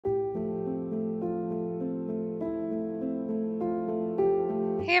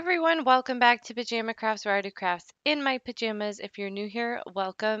Hey everyone, welcome back to Pajama Crafts, where I do crafts in my pajamas. If you're new here,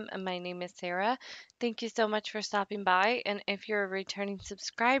 welcome. My name is Sarah. Thank you so much for stopping by. And if you're a returning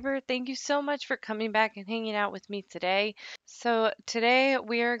subscriber, thank you so much for coming back and hanging out with me today. So today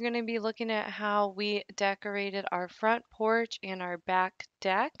we are going to be looking at how we decorated our front porch and our back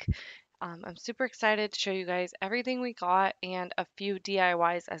deck. I'm super excited to show you guys everything we got and a few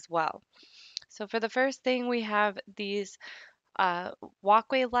DIYs as well. So for the first thing, we have these uh,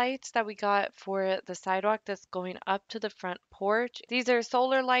 walkway lights that we got for the sidewalk that's going up to the front porch. These are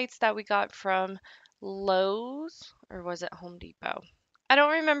solar lights that we got from Lowe's, or was it Home Depot? I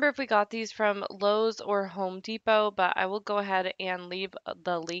don't remember if we got these from Lowe's or Home Depot, but I will go ahead and leave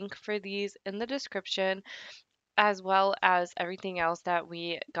the link for these in the description, as well as everything else that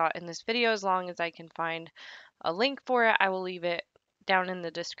we got in this video. As long as I can find a link for it, I will leave it down in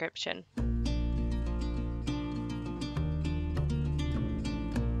the description.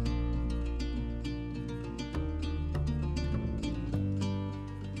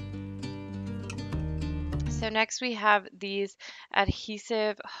 So next we have these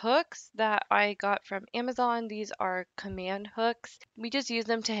adhesive hooks that I got from Amazon. These are command hooks. We just use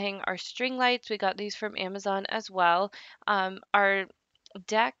them to hang our string lights. We got these from Amazon as well. Our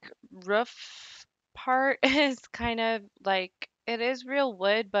deck roof part is kind of like, it is real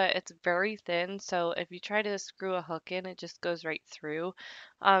wood, but it's very thin. So if you try to screw a hook in, it just goes right through.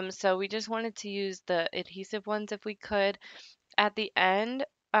 So we just wanted to use the adhesive ones if we could. At the end,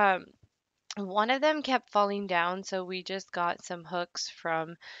 one of them kept falling down, so we just got some hooks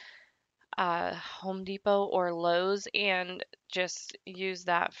from Home Depot or Lowe's and just used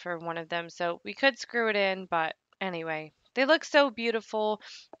that for one of them. So we could screw it in, but anyway, they look so beautiful.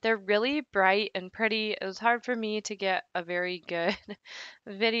 They're really bright and pretty. It was hard for me to get a very good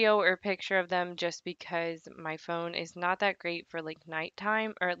video or picture of them just because my phone is not that great for like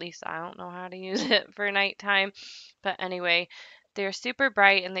nighttime, or at least I don't know how to use it for nighttime. But anyway, they're super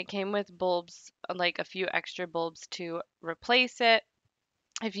bright and they came with bulbs, like a few extra bulbs to replace it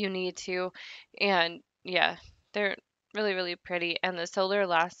if you need to. And yeah, they're really, really pretty. And the solar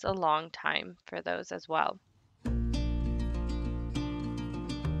lasts a long time for those as well.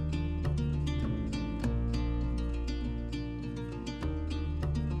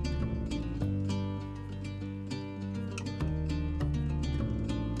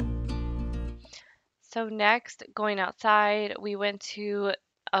 So next, going outside, we went to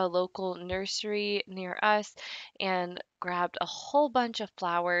a local nursery near us and grabbed a whole bunch of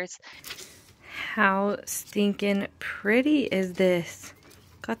flowers. How stinking pretty is this?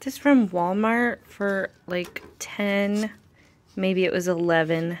 Got this from Walmart for like 10, maybe it was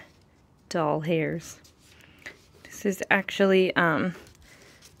 11 doll hairs. This is actually,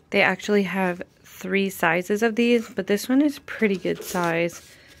 they actually have 3 sizes of these, but this one is pretty good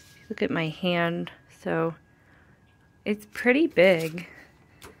size. Look at my hand. So it's pretty big.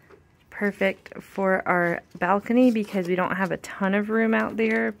 Perfect for our balcony because we don't have a ton of room out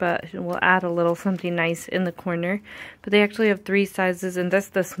there, but we'll add a little something nice in the corner. But they actually have 3 sizes, and that's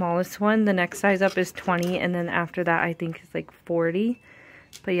the smallest one. The next size up is 20, and then after that I think is like 40.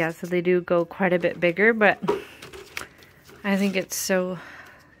 But yeah, so they do go quite a bit bigger, but I think it's so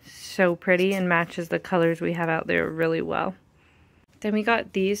pretty and matches the colors we have out there really well. Then we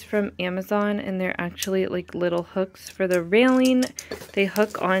got these from Amazon, and they're actually like little hooks for the railing. They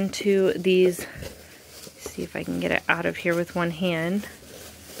hook onto these, let's see if I can get it out of here with one hand.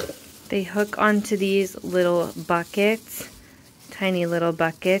 They hook onto these little buckets, tiny little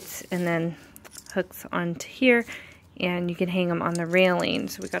buckets, and then hooks onto here, and you can hang them on the railing.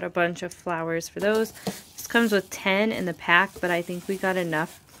 So we got a bunch of flowers for those. This comes with 10 in the pack, but I think we got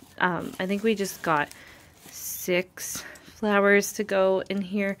enough. I think we just got 6 flowers to go in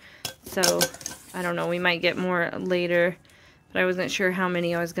here, so I don't know, we might get more later, but I wasn't sure how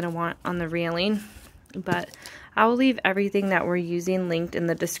many I was going to want on the railing. But I'll leave everything that we're using linked in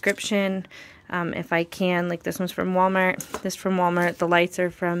the description if I can. Like this one's from Walmart, this from Walmart, the lights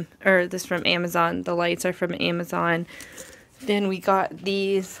are from, or this from Amazon, the lights are from Amazon. Then we got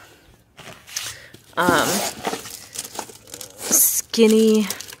these skinny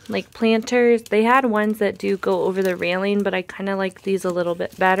like planters. They had ones that do go over the railing, but I kind of like these a little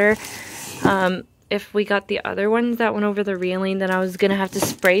bit better. If we got the other ones that went over the railing, then I was gonna have to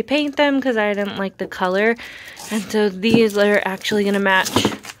spray paint them because I didn't like the color, and so these are actually gonna match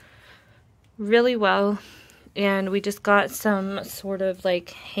really well. And we just got some sort of like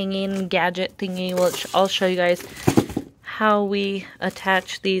hanging gadget thingy, which I'll show you guys how we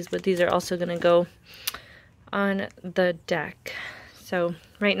attach these, but these are also gonna go on the deck. So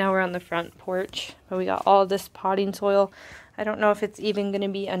right now we're on the front porch, but we got all this potting soil. I don't know if it's even going to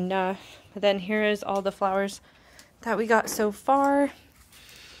be enough. But then here is all the flowers that we got so far.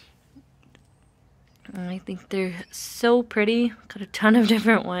 And I think they're so pretty. Got a ton of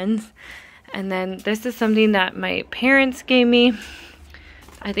different ones. And then this is something that my parents gave me.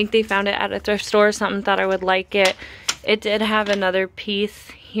 I think they found it at a thrift store or something, thought I would like it. It did have another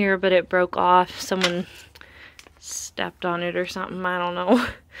piece here, but it broke off. Someone stepped on it or something, I don't know.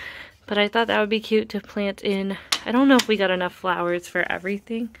 But I thought that would be cute to plant in. I don't know if we got enough flowers for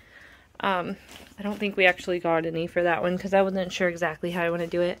everything. I don't think we actually got any for that one because I wasn't sure exactly how I want to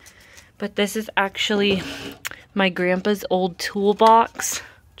do it. But this is actually my grandpa's old toolbox,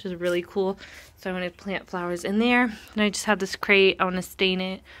 which is really cool. So I want to plant flowers in there. And I just have this crate. I want to stain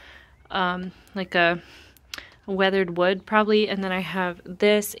it like a weathered wood probably. And then I have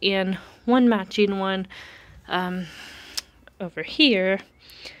this and one matching one over here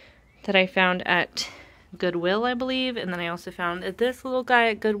that I found at Goodwill, I believe. And then I also found this little guy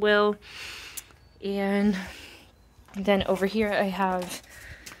at Goodwill. And then over here I have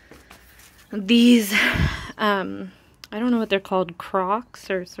these, I don't know what they're called, crocks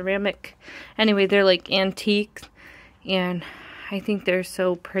or ceramic. Anyway, they're like antiques, and I think they're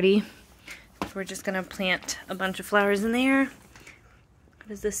so pretty. So we're just gonna plant a bunch of flowers in there. What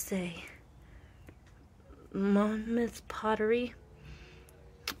does this say? Monmouth pottery.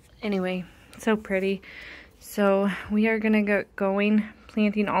 Anyway, so pretty. So we are gonna get going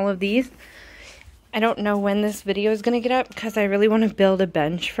planting all of these. I don't know when this video is going to get up because I really want to build a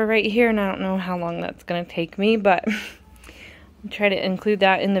bench for right here, and I don't know how long that's going to take me, but I'll try to include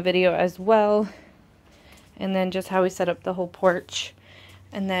that in the video as well. And then just how we set up the whole porch.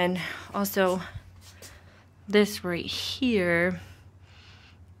 And then also this right here,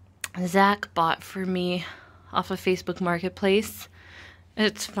 Zach bought for me off of Facebook Marketplace.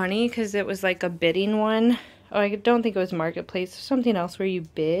 It's funny because it was like a bidding one. Oh, I don't think it was Marketplace. Something else where you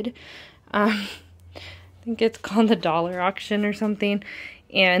bid. I think it's called the dollar auction or something,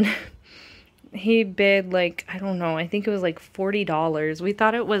 and he bid like, I don't know, I think it was like $40. We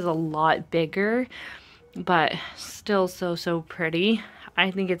thought it was a lot bigger, but still so pretty.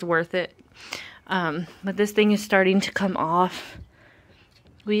 I think it's worth it. But this thing is starting to come off.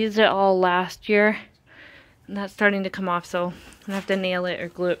 We used it all last year, and that's starting to come off, so I'm gonna have to nail it or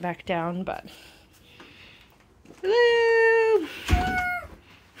glue it back down, but hello.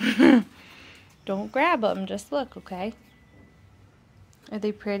 Don't grab them, just look, okay? Are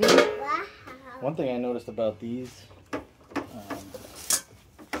they pretty? Wow. One thing I noticed about these is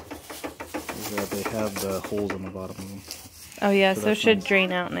that they have the holes in the bottom of them. Oh yeah, so it should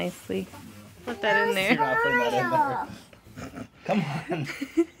drain out nicely. Put that in there. You're not putting that in there. Come on.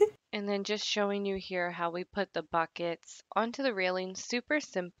 And then just showing you here how we put the buckets onto the railing. Super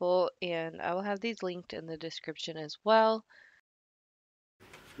simple, and I will have these linked in the description as well.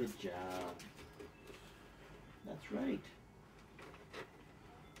 Good job. That's right.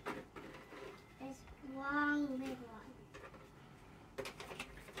 It's one big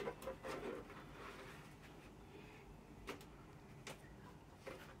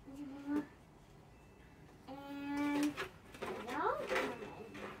one. And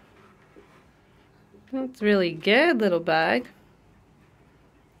That's really good, little bag.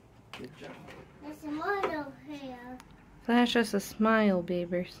 Good job. there's some more over here. Flash us a smile,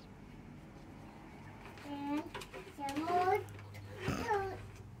 babers. And some more.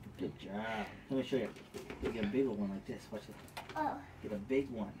 Good job. Let me show you. You get a bigger one like this. Watch it. Oh, Get a big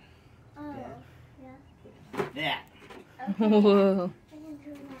one. oh, Yeah. yeah. Like that. Okay. Whoa. I can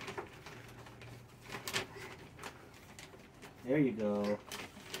do that. There you go.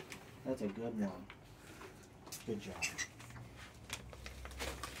 That's a good one. Good job.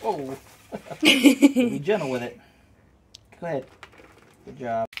 Oh. Be gentle with it. Go ahead. Good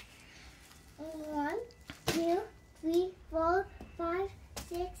job. 1, 2, 3, 4, 5,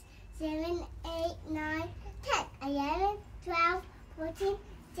 6, 7, 8, 9, 10, 11, 12, 14,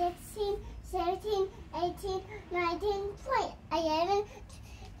 16, 17, 18, 19, 20, 11,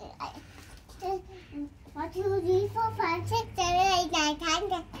 1, 2, 3, 4, 5, 6, 7, 8, 9, 10,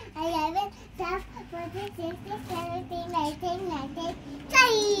 11, 12, 14, 16, 17, 18, 19,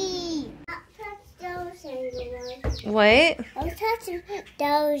 20. Don't touch those anymore. What? Don't touch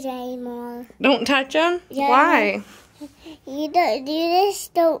those anymore. Don't touch them? Yeah. Why? You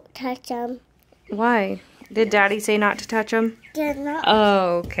just don't touch them. Why? Did Daddy say not to touch them? They're not.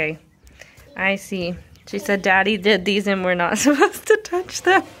 Oh, okay. I see. She said Daddy did these and we're not supposed to touch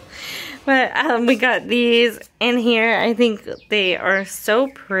them. But we got these in here. I think they are so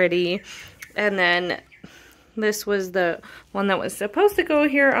pretty. And then this was the one that was supposed to go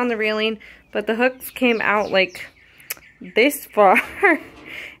here on the railing, but the hooks came out like this far.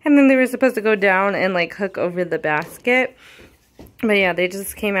 And then they were supposed to go down and like hook over the basket. But yeah, they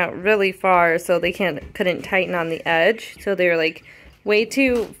just came out really far, so they couldn't tighten on the edge. So they were like way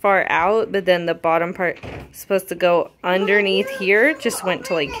too far out, but then the bottom part supposed to go underneath here just went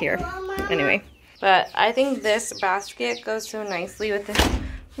to like here. Anyway, but I think this basket goes so nicely with this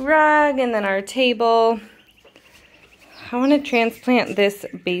rug and then our table. I want to transplant this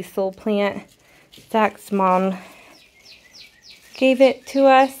basil plant. Zach's mom gave it to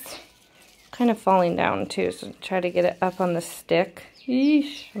us. Kind of falling down too, so try to get it up on the stick.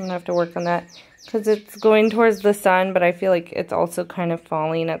 Yeesh, I'm gonna have to work on that because it's going towards the sun, but I feel like it's also kind of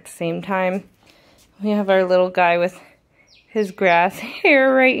falling at the same time. We have our little guy with his grass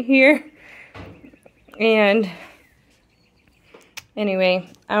hair right here. And anyway,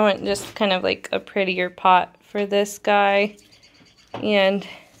 I want just kind of like a prettier pot for this guy, and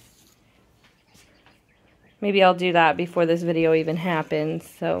maybe I'll do that before this video even happens,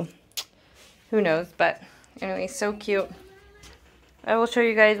 so who knows. But anyway, so cute. I will show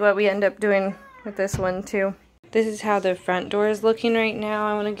you guys what we end up doing with this one too. This is how the front door is looking right now.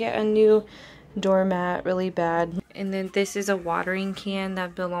 I want to get a new doormat really bad. And then this is a watering can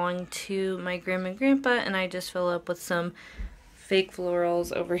that belonged to my grandma and grandpa, and I just fill up with some fake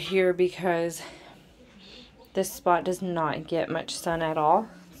florals over here because this spot does not get much sun at all.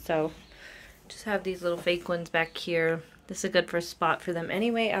 So just have these little fake ones back here. This is a good first spot for them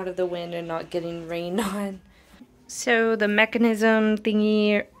anyway, out of the wind and not getting rained on. So the mechanism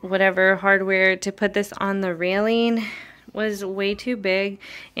thingy, whatever, hardware to put this on the railing was way too big.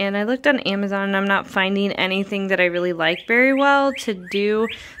 And I looked on Amazon and I'm not finding anything that I really like very well to do.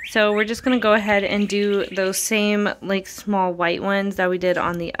 So we're just going to go ahead and do those same like small white ones that we did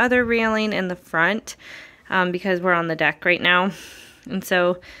on the other railing in the front. Because we're on the deck right now. And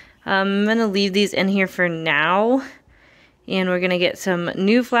so I'm going to leave these in here for now. And we're going to get some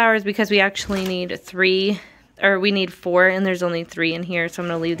new flowers because we actually need 3, or we need 4, and there's only 3 in here. So I'm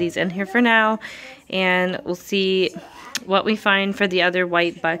going to leave these in here for now. And we'll see what we find for the other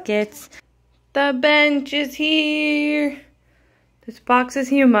white buckets. The bench is here. This box is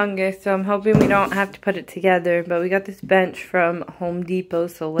humongous, so I'm hoping we don't have to put it together. But we got this bench from Home Depot,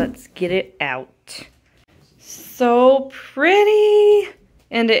 so let's get it out. So pretty,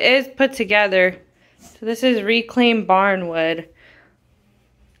 and it is put together. So this is reclaimed barn wood.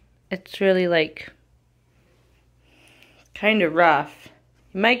 It's really like kind of rough.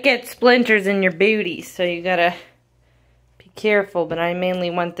 You might get splinters in your booty, so you gotta be careful, but I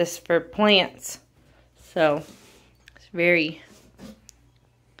mainly want this for plants. So it's very,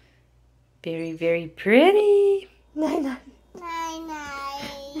 very, very pretty. Nine.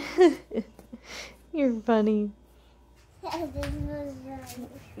 You're funny.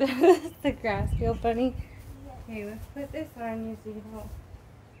 Does the grass feel funny? Okay, let's put this on you so you don't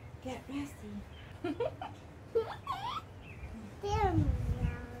get messy.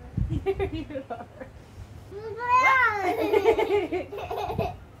 There you are.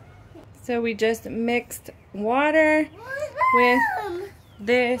 So we just mixed water with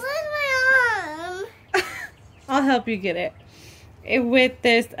this. I'll help you get it. With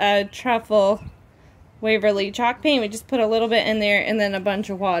this truffle Waverly chalk paint. We just put a little bit in there and then a bunch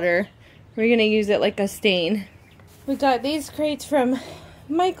of water. We're going to use it like a stain. We got these crates from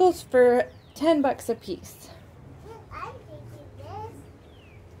Michael's for 10 bucks a piece. I'm thinking this.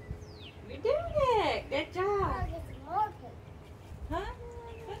 You're doing it! Good job! I'll get some more paint. Huh?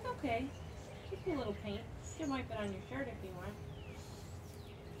 That's okay. Just a little paint. You can wipe it on your shirt if you want.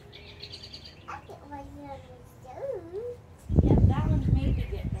 I get one of those. Yep, that one's made to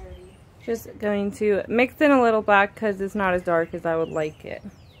get dirty. Just going to mix in a little black because it's not as dark as I would like it.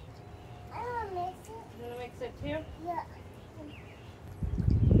 I want to mix it. You want to mix it too? Yeah.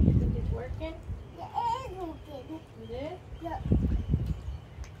 You think it's working? Yeah, it is working. It is? Yeah.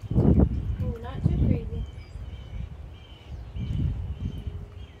 Ooh, not too crazy.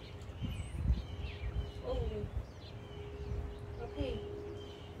 Oh. Okay.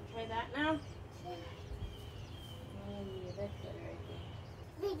 Try that now? Yeah. Oh, yeah, that's good right there.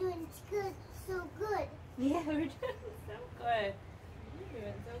 We're doing good, so good. Yeah, we're doing so good. You're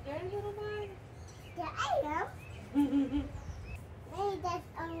doing so good, little boy. Yeah, I am. Maybe that's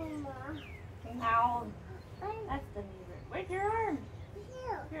Mama. Now, that's the neighbor. Where's your arm?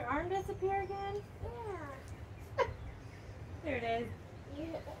 Yeah. Your arm disappear again? Yeah. There it is.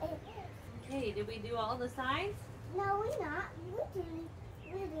 Okay, did we do all the sides? No, we're not. We're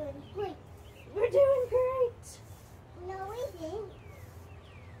doing great. We're doing great. No, we didn't.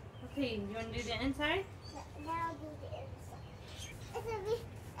 Okay, you want to do the inside? Now do the inside. It's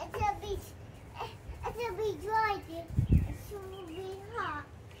a bit dry.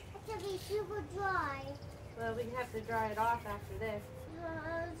 have to dry it off after this.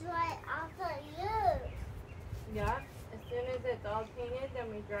 Dry after you. Yeah. As soon as it's all painted, then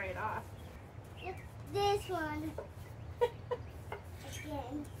we dry it off. This one.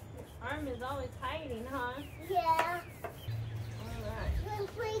 Again. Your arm is always hiding, huh? Yeah. Alright. Doing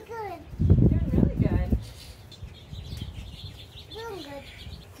pretty good. Doing really good. Doing good.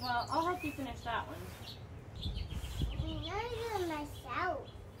 Well, I'll help you finish that one. I'm doing myself.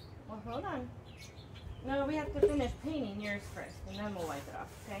 Well, hold on. No, we have to finish painting yours first, and then we'll wipe it off,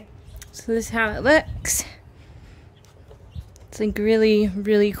 okay? So this is how it looks. It's like really,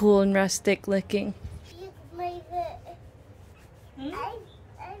 really cool and rustic looking. You made it. Hmm?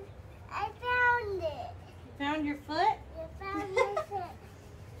 I found it. You found your foot? I found my foot.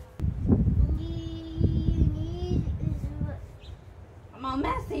 You need I'm all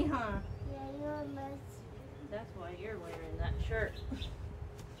messy, huh? yeah, you're messy. That's why you're wearing that shirt.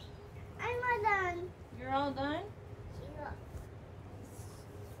 I'm all done. You're all done?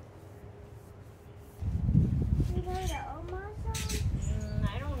 You know the Oma song?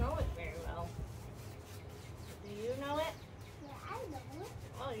 I don't know it very well. Do you know it? Yeah, I know it.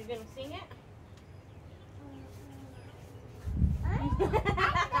 Oh, you're gonna sing it? I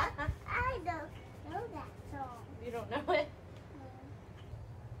don't know that song. You don't know it?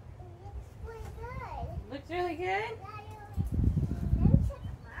 It looks pretty good. Looks really good? Let me check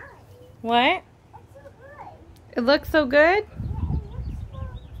mine. What? It's so good. It looks so good? Yeah, it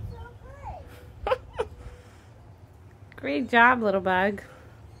looks so good. Great job, little bug.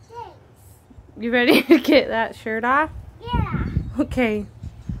 Thanks. You ready to get that shirt off? Yeah. Okay.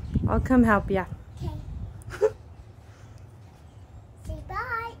 I'll come help ya. Okay. Say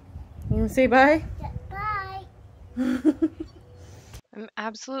bye. You wanna say bye? Yeah, bye. I'm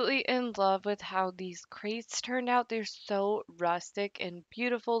absolutely in love with how these crates turned out. They're so rustic and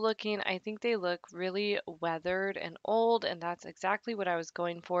beautiful looking. I think they look really weathered and old, and that's exactly what I was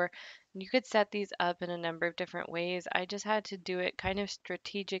going for. You could set these up in a number of different ways. I just had to do it kind of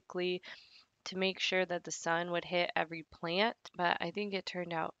strategically to make sure that the sun would hit every plant, but I think it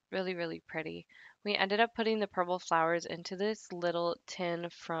turned out really, really pretty. We ended up putting the purple flowers into this little tin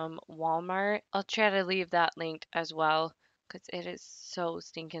from Walmart. I'll try to leave that linked as well because it is so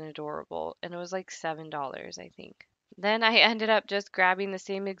stinking adorable. And it was like $7, I think. Then I ended up just grabbing the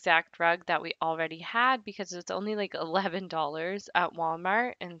same exact rug that we already had because it's only like $11 at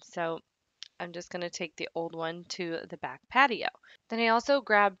Walmart. And so I'm just going to take the old one to the back patio. Then I also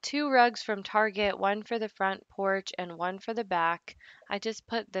grabbed 2 rugs from Target, one for the front porch and one for the back. I just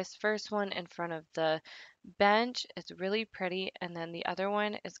put this first one in front of the bench. It's really pretty. And then the other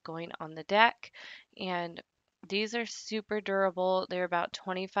one is going on the deck. And these are super durable. They're about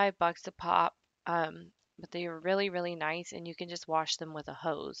 25 bucks a pop. But they are really, really nice. And you can just wash them with a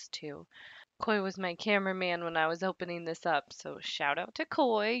hose too. Coy was my cameraman when I was opening this up, so shout out to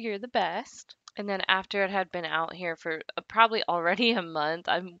Coy, you're the best. And then after it had been out here for probably already a month,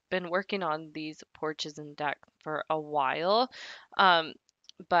 I've been working on these porches and deck for a while. Um,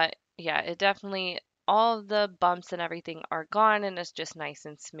 but yeah, it definitely, all of the bumps and everything are gone and it's just nice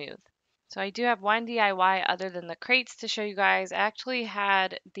and smooth. So I do have one DIY other than the crates to show you guys. I actually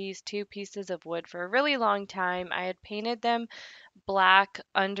had these 2 pieces of wood for a really long time. I had painted them black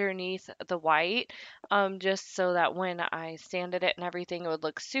underneath the white, just so that when I sanded it and everything, it would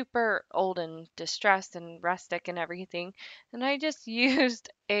look super old and distressed and rustic and everything. And I just used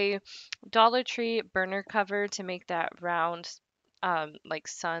a Dollar Tree burner cover to make that round, like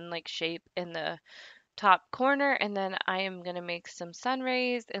sun-like shape in the top corner. And then I am going to make some sun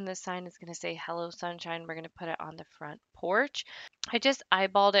rays, and the sign is going to say hello sunshine. We're going to put it on the front porch. I just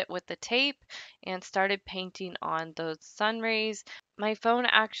eyeballed it with the tape and started painting on those sun rays. My phone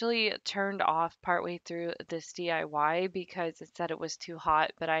actually turned off partway through this DIY because it said it was too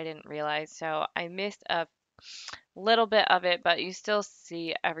hot, but I didn't realize, so I missed a little bit of it, but you still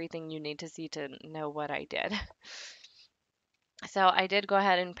see everything you need to see to know what I did. So I did go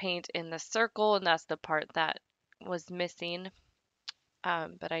ahead and paint in the circle, and that's the part that was missing.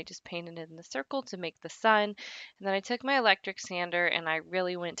 But I just painted in the circle to make the sun. And then I took my electric sander and I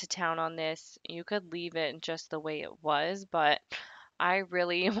really went to town on this. You could leave it just the way it was, but I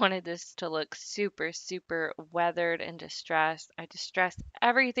really wanted this to look super, super weathered and distressed. I distressed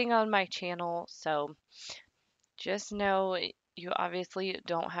everything on my channel, so just know you obviously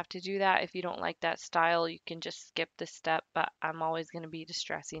don't have to do that. If you don't like that style, you can just skip this step, but I'm always going to be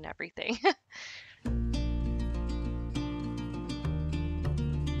distressing everything.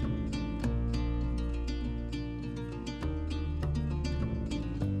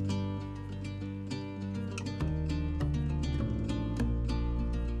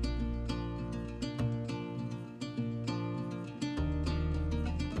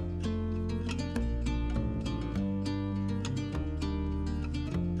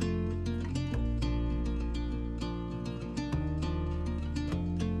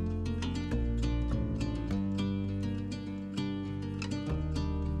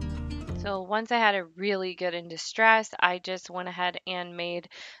 So once I had it really good and distressed, I just went ahead and made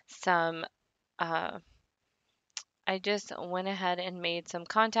some uh, I just went ahead and made some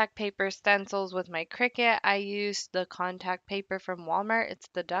contact paper stencils with my Cricut. I used the contact paper from Walmart. It's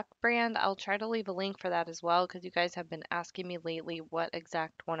the Duck brand. I'll try to leave a link for that as well because you guys have been asking me lately what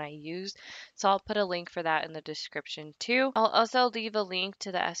exact one I used. So I'll put a link for that in the description too. I'll also leave a link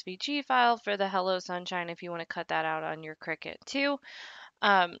to the SVG file for the Hello Sunshine if you want to cut that out on your Cricut too.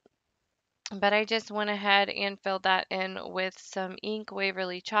 Um, but I just went ahead and filled that in with some ink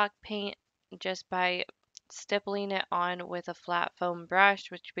Waverly chalk paint just by stippling it on with a flat foam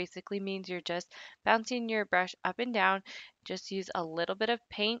brush, which basically means you're just bouncing your brush up and down. Just use a little bit of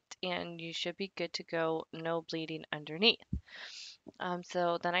paint and you should be good to go, no bleeding underneath.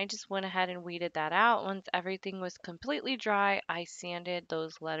 So then I just went ahead and weeded that out. Once everything was completely dry, I sanded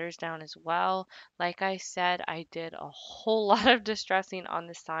those letters down as well. Like I said, I did a whole lot of distressing on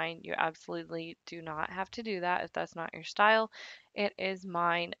the sign. You absolutely do not have to do that if that's not your style. It is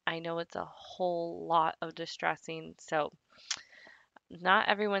mine. I know it's a whole lot of distressing, so not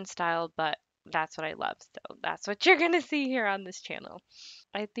everyone's style, but that's what I love. So that's what you're going to see here on this channel.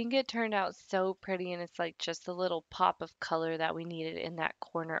 I think it turned out so pretty and it's like just a little pop of color that we needed in that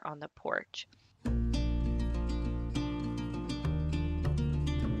corner on the porch.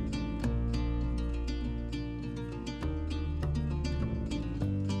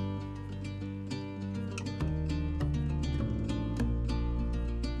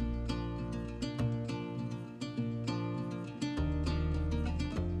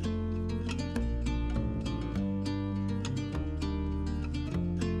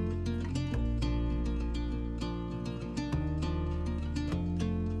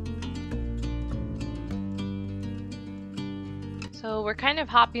 So we're kind of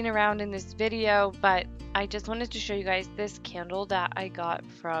hopping around in this video, but I just wanted to show you guys this candle that I got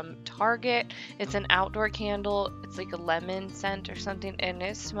from Target. It's an outdoor candle. It's like a lemon scent or something, and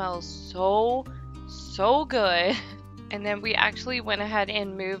it smells so good. And then we actually went ahead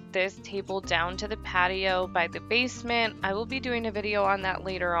and moved this table down to the patio by the basement. I will be doing a video on that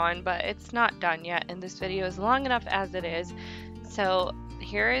later on, but it's not done yet, and this video is long enough as it is. So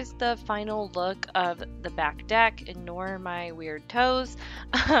here is the final look of the back deck. Ignore my weird toes.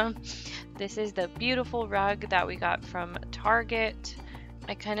 This is the beautiful rug that we got from Target.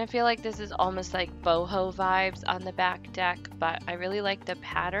 I kind of feel like this is almost like boho vibes on the back deck, but I really like the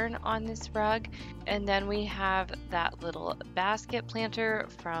pattern on this rug. And then we have that little basket planter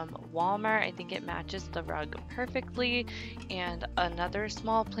from Walmart. I think it matches the rug perfectly. And another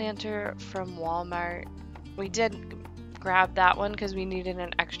small planter from Walmart. We did grab that one because we needed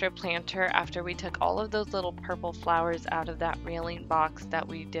an extra planter after we took all of those little purple flowers out of that railing box that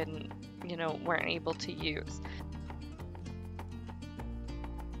we didn't, weren't able to use.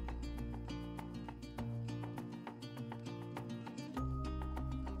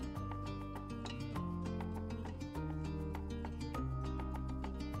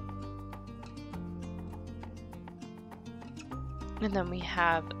 And then we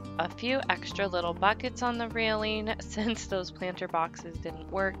have a few extra little buckets on the railing since those planter boxes didn't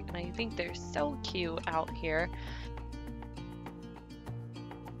work, and I think they're so cute out here.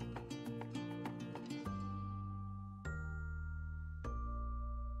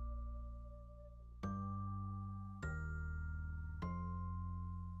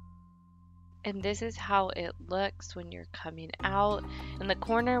 And this is how it looks when you're coming out. In the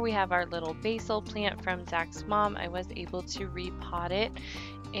corner, we have our little basil plant from Zach's mom. I was able to repot it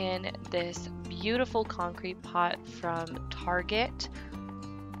in this beautiful concrete pot from Target.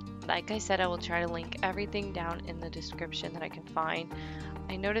 Like I said, I will try to link everything down in the description that I can find.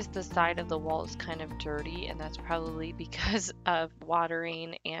 I noticed the side of the wall is kind of dirty, and that's probably because of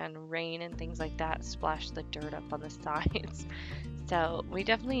watering and rain and things like that splashed the dirt up on the sides. So we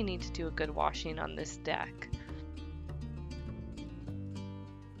definitely need to do a good washing on this deck.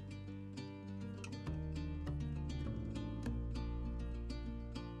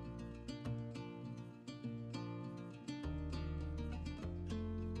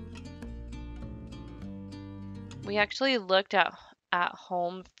 We actually looked at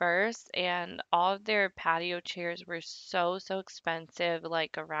home first, and all of their patio chairs were so expensive,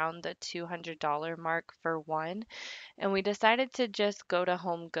 like around the $200 mark for one. And we decided to just go to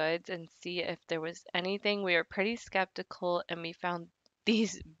Home Goods and see if there was anything. We were pretty skeptical, and we found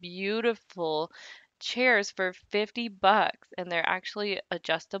these beautiful chairs for 50 bucks, and they're actually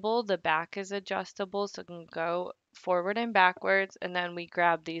adjustable. The back is adjustable, so it can go forward and backwards. And then we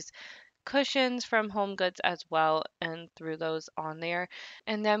grabbed these cushions from Home Goods as well and threw those on there.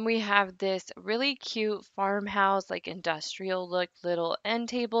 And then we have this really cute farmhouse, like industrial look little end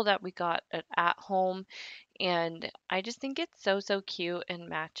table that we got at home. And I just think it's so, so cute and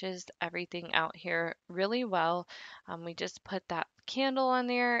matches everything out here really well. We just put that candle on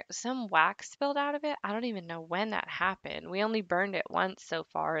there. Some wax spilled out of it. I don't even know when that happened. We only burned it once so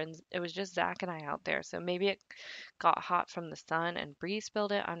far, and it was just Zach and I out there. So maybe it got hot from the sun and Bree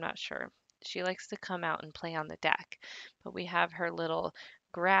spilled it. I'm not sure. She likes to come out and play on the deck. But we have her little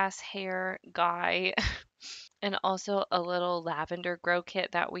grass hair guy and also a little lavender grow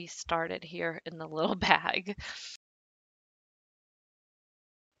kit that we started here in the little bag.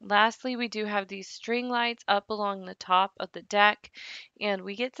 Lastly, we do have these string lights up along the top of the deck, and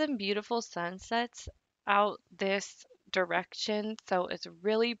we get some beautiful sunsets out this direction. So it's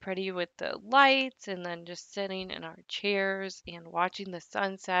really pretty with the lights and then just sitting in our chairs and watching the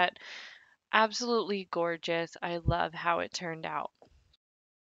sunset. Absolutely gorgeous. I love how it turned out.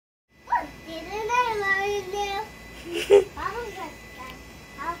 Didn't I love you? Papa's like that.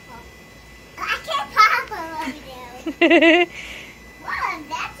 Papa. I can't Papa love you. What?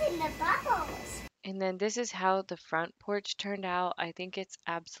 That's in the bubbles. And then this is how the front porch turned out. I think it's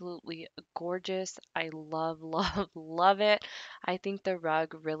absolutely gorgeous. I love, love, love it. I think the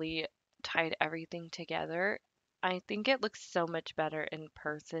rug really tied everything together. I think it looks so much better in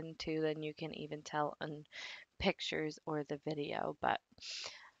person too than you can even tell on pictures or the video, but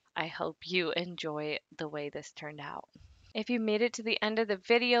I hope you enjoy the way this turned out. If you made it to the end of the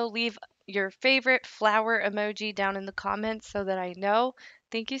video, leave your favorite flower emoji down in the comments so that I know.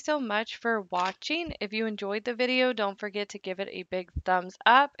 Thank you so much for watching. If you enjoyed the video, don't forget to give it a big thumbs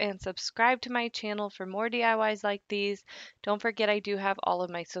up and subscribe to my channel for more DIYs like these. Don't forget I do have all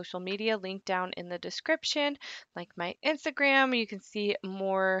of my social media linked down in the description, like my Instagram. You can see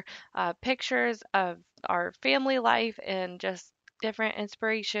more pictures of our family life and just different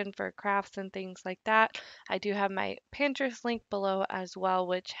inspiration for crafts and things like that. I do have my Pinterest link below as well,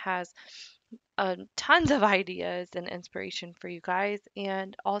 which has tons of ideas and inspiration for you guys.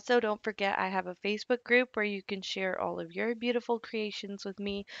 And also, don't forget, I have a Facebook group where you can share all of your beautiful creations with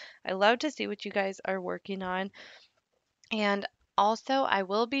me. I love to see what you guys are working on. And also, I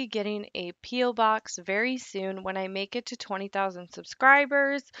will be getting a P.O. box very soon when I make it to 20,000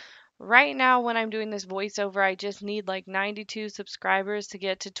 subscribers. Right now, when I'm doing this voiceover, I just need like 92 subscribers to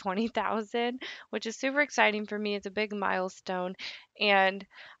get to 20,000, which is super exciting for me. It's a big milestone. And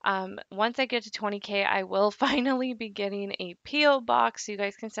once I get to 20K, I will finally be getting a P.O. box. So you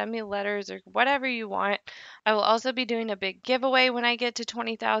guys can send me letters or whatever you want. I will also be doing a big giveaway when I get to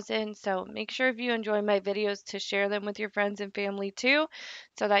 20,000. So make sure if you enjoy my videos to share them with your friends and family too,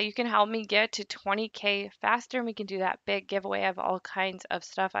 so that you can help me get to 20K faster. And we can do that big giveaway. I have all kinds of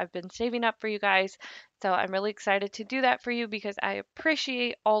stuff I've been saving up for you guys. So I'm really excited to do that for you because I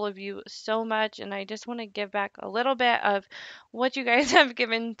appreciate all of you so much. And I just want to give back a little bit of what you guys have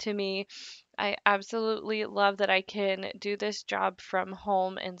given to me. I absolutely love that I can do this job from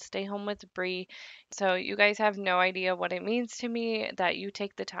home and stay home with Bree. So you guys have no idea what it means to me that you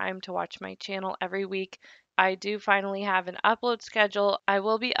take the time to watch my channel every week. I do finally have an upload schedule. I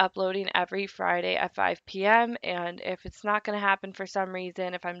will be uploading every Friday at 5 p.m. And if it's not going to happen for some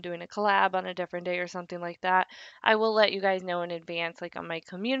reason, if I'm doing a collab on a different day or something like that, I will let you guys know in advance, like on my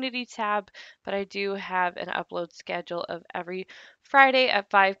community tab. But I do have an upload schedule of every Friday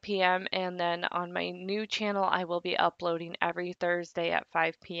at 5 p.m. And then on my new channel, I will be uploading every Thursday at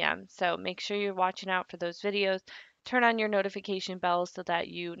 5 p.m. So make sure you're watching out for those videos. Turn on your notification bell so that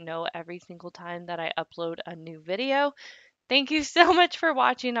you know every single time that I upload a new video. Thank you so much for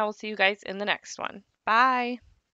watching. I will see you guys in the next one. Bye.